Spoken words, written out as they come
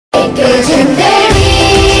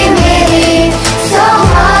जिंदड़ी मेरी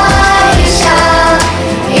सहारिशा,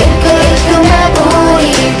 एक एक मैं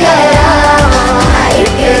पूरी करा,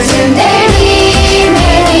 एक जिंदड़ी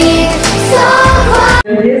मेरी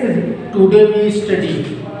सहारिशा। Today we study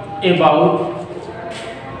about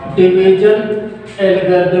division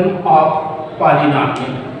algorithm of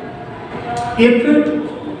polynomial. If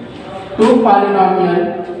two polynomial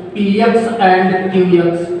px and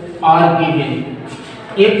qx are given,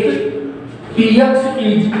 if px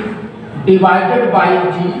is divided by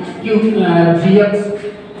gx,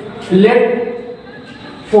 let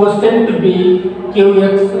quotient be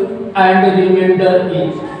qx and remainder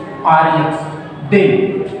is rx, then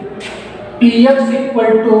px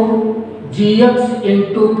equal to gx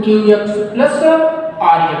into qx plus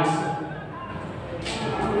rx.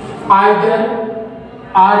 Either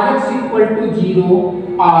rx equal to 0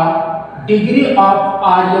 or degree of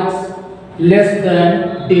rx less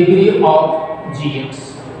than degree of gx.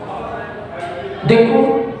 देखो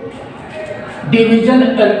division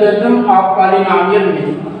algorithm of polynomial में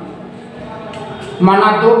माना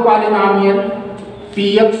दो polynomial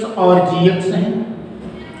px और gx हैं।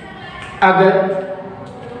 अगर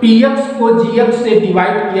px को gx से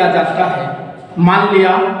divide किया जाता है, मान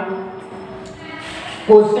लिया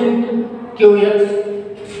कोसेंट qx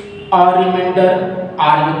और रिमाइंडर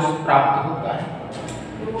rx प्राप्त होता है,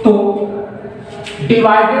 तो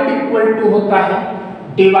डिवाइडेड इक्वल टू होता है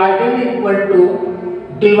divided equal to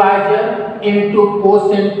divisor into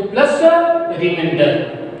quotient plus remainder,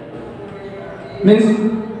 means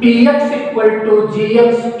px equal to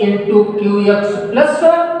gx into qx plus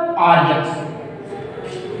rx,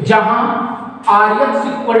 जहां rx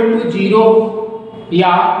इक्वल टू 0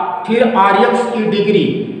 या फिर rx की डिग्री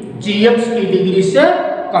gx की डिग्री से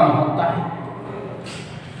कम होता है।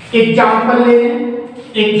 एग्जांपल ले,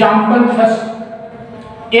 example first,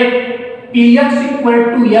 if px equal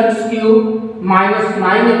to x cube minus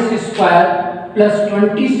 9x square plus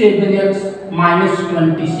 27x minus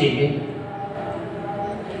 27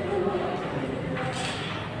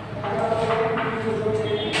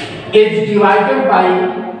 is divided by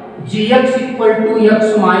gx equal to x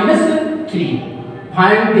minus 3,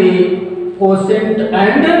 find the quotient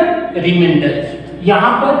and remainder।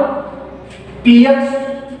 यहाँ पर px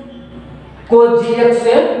को gx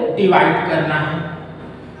से divide करना है,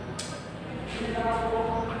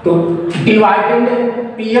 तो divided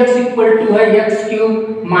px equal to है x cube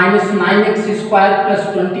minus 9x square plus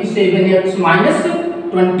 27x minus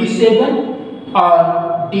 27 और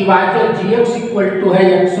divisor gx equal to है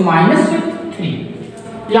x माइनस 3।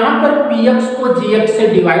 यहाँ पर px को gx से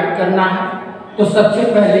डिवाइड करना है, तो सबसे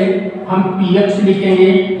पहले हम px लिखेंगे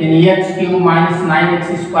यानी x cube minus 9x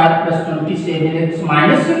square plus 27x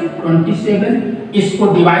minus 27,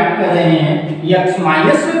 इसको डिवाइड कर रहे हैं x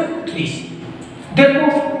माइनस 3 से। देखो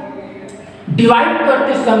डिवाइड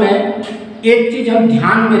करते समय एक चीज हम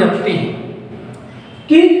ध्यान में रखते हैं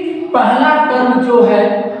कि पहला टर्म जो है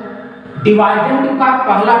डिवाइडेंड का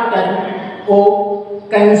पहला टर्म वो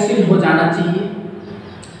कैंसिल हो जाना चाहिए।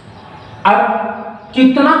 अब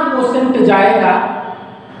कितना कोसेंट जाएगा,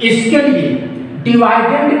 इसके लिए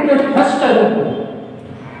डिवाइडेंड के फर्स्ट टर्म को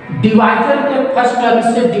डिवाइजर के फर्स्ट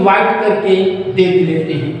टर्म से डिवाइड करके देख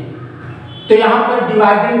लेते हैं। तो यहाँ पर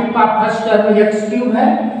डिवाइडेंड का फर्स्ट टर्म x क्यूब है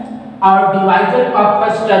और डिवाइजर का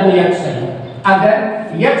फर्स्ट टर्म x है। अगर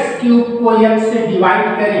x क्यूब को x से डिवाइड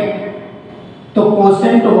करें तो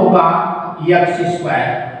कोसेंट होगा x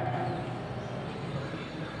स्क्वायर।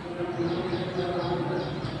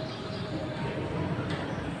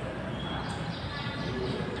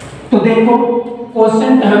 तो देखो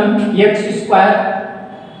कोसेंट हम x स्क्वायर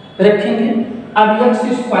रखेंगे। अब x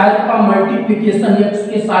स्क्वायर का मल्टीप्लिकेशन x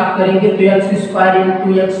के साथ करेंगे तो x square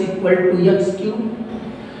into x equal to x cube,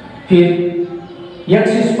 फिर x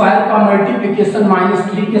स्क्वायर का मल्टीप्लिकेशन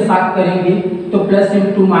 -3 के साथ करेंगे तो plus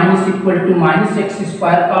into minus equal to minus x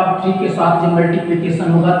square का 3 के साथ जब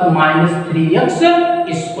मल्टीप्लिकेशन होगा तो -3x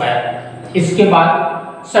स्क्वायर। इसके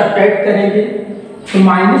बाद सब्ट्रैक्ट करेंगे तो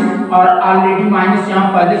माइनस, और ऑलरेडी माइनस यहाँ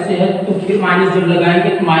पहले से है तो फिर माइनस जब लगाएंगे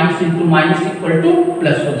तो minus into minus equal two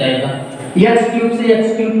plus हो जाएगा। x क्यूब से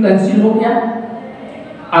x क्यूब कैंसिल हो गया।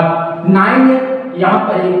 अब 9 यहाँ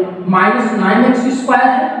पर माइनस 9x स्क्वायर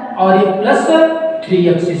है और ये प्लस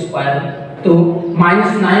 3x स्क्वायर है, तो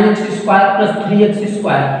minus 9x square plus 3x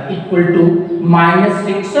square equal to minus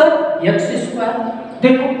 6x square.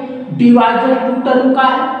 देखो डिवाइजर 2 टर्म का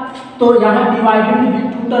है तो यहाँ डिवाइडेंड भी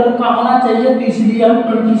 2 टर्म का होना चाहिए, तो इसलिए हम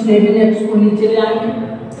 27x को नीचे ले आएंगे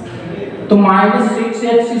तो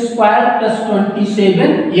 -6x स्क्वायर प्लस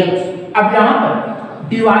 27x। अब यहाँ पर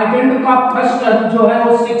डिवाइडेंड का फर्स्ट टर्म जो है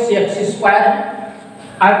वो 6x स्क्वायर है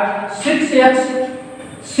अब 6x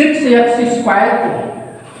स्क्वायर को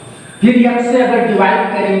फिर x से अगर डिवाइड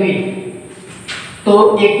करेंगे तो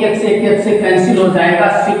एक x से कैंसिल हो जाएगा,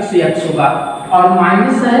 6x होगा। और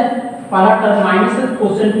माइनस है, पहला टर्म माइनस है,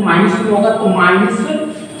 क्वोशिएंट माइनस में होगा तो माइनस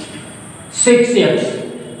 6x।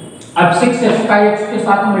 अब 6x का x के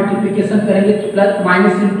साथ मल्टीप्लिकेशन करेंगे तो plus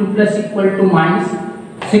minus into plus equal to minus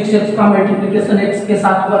 6x का मल्टीप्लिकेशन x के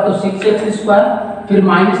साथ हुआ तो 6x स्क्वायर, फिर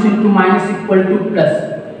minus into minus equal two plus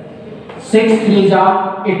 6 3 जा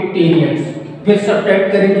 18x। फिर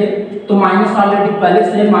सब्ट्रैक्ट करेंगे तो माइनस ऑलरेडी पहले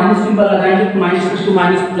से है, माइनस सिंबल लगाएंगे तो माइनस इंटू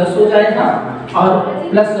माइनस प्लस हो जाएगा, और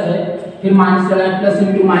प्लस है फिर माइनस लगाएंगे, plus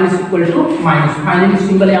into minus equal to minus, finally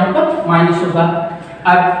symbol यहाँ पर माइनस होगा।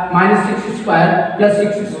 अब minus 6 square plus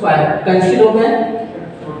 6 square cancel हो गए,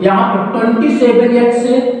 यहाँ पर 27x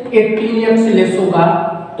से 18x लेस होगा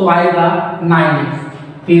तो आएगा 9x।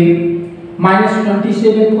 फिर माइनस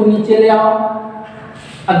 27 को नीचे ले आओ।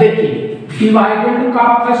 अब देखिए डिवाइडेंड का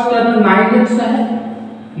फर्स्ट टर्म 9x है,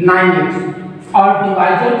 9x, और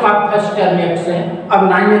डिवाइजर का फर्स्ट टर्म x है। अब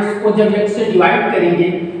 9x को जब x से डिवाइड करेंगे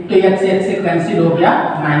तो x से कैंसिल हो गया,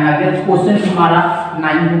 9 आ गया, क्वोशिएंट हमारा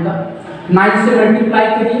 9 होगा। 9 से मल्टीप्लाई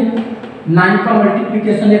करिए, 9 का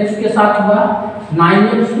मल्टीप्लिकेशन x के साथ हुआ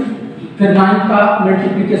 9x, फिर 9 का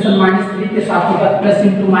मल्टीप्लिकेशन -3 के साथ होगा, plus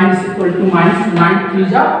into minus equal to minus, 9 3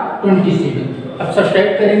 जा 27। अब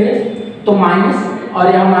सब्ट्रैक्ट करेंगे तो माइनस,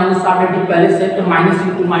 और यहाँ माइनस ऑलरेडी पहले से तो minus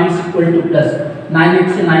into minus equal two plus,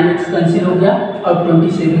 9x से 9x कैंसिल हो गया और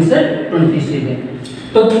 27 से 27।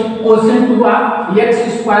 तो क्वोशिएंट हुआ x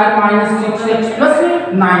square minus 6x plus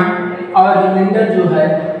 9, और रिमाइंडर जो है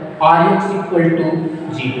rx इक्वल टू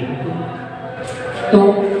 0। तो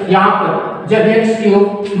यहाँ पर जब x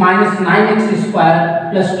cube minus 9x square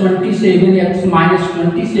plus 27x minus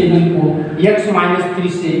 27 को x माइनस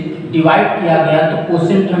 3 से डिवाइड किया गया तो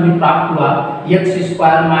क्वोशिएंट हमें प्राप्त हुआ x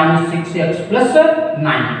square minus 6x plus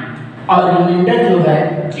 9, और रिमाइंडर जो है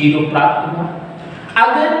 0 प्राप्त हुआ।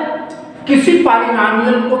 अगर किसी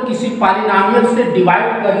पॉलिनोमियल को किसी पॉलिनोमियल से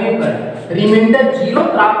डिवाइड करने पर रिमाइंडर 0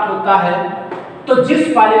 प्राप्त होता है तो जिस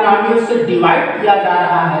पॉलिनोमियल से डिवाइड किया जा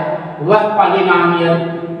रहा है वह पॉलिनोमियल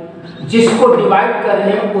जिसको डिवाइड कर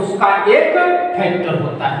रहे हैं उसका एक फैक्टर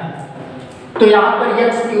होता है। तो यहाँ पर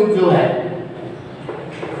x क्यूब जो है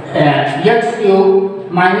x cube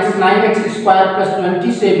minus 9x square plus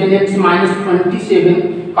 27x minus 27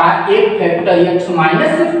 का एक फैक्टर x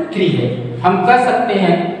माइनस 3 है। हम कह सकते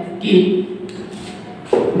हैं कि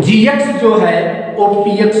gx जो है वो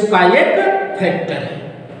px का एक फैक्टर है।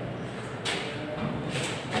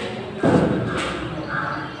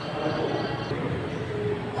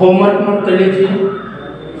 होमवर्क नोट कर लीजिए,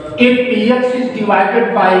 if px is divided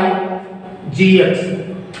by gx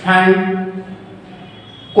and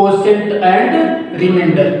quotient and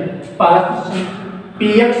remainder, पहला question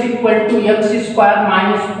px equal to x square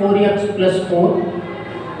minus 4x plus 4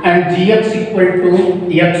 and gx equal to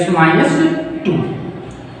x minus 2।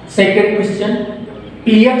 Second question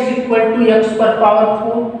px equal to x पर power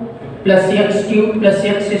 4 plus x cube plus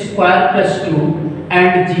x square plus 2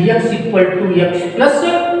 and gx equal to x plus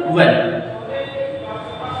 1।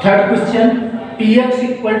 Third question px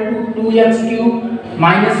equal to 2x cube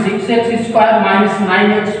minus 6x square minus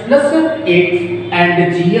 9x plus 8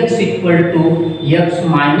 and gx equal to x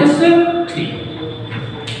minus 3।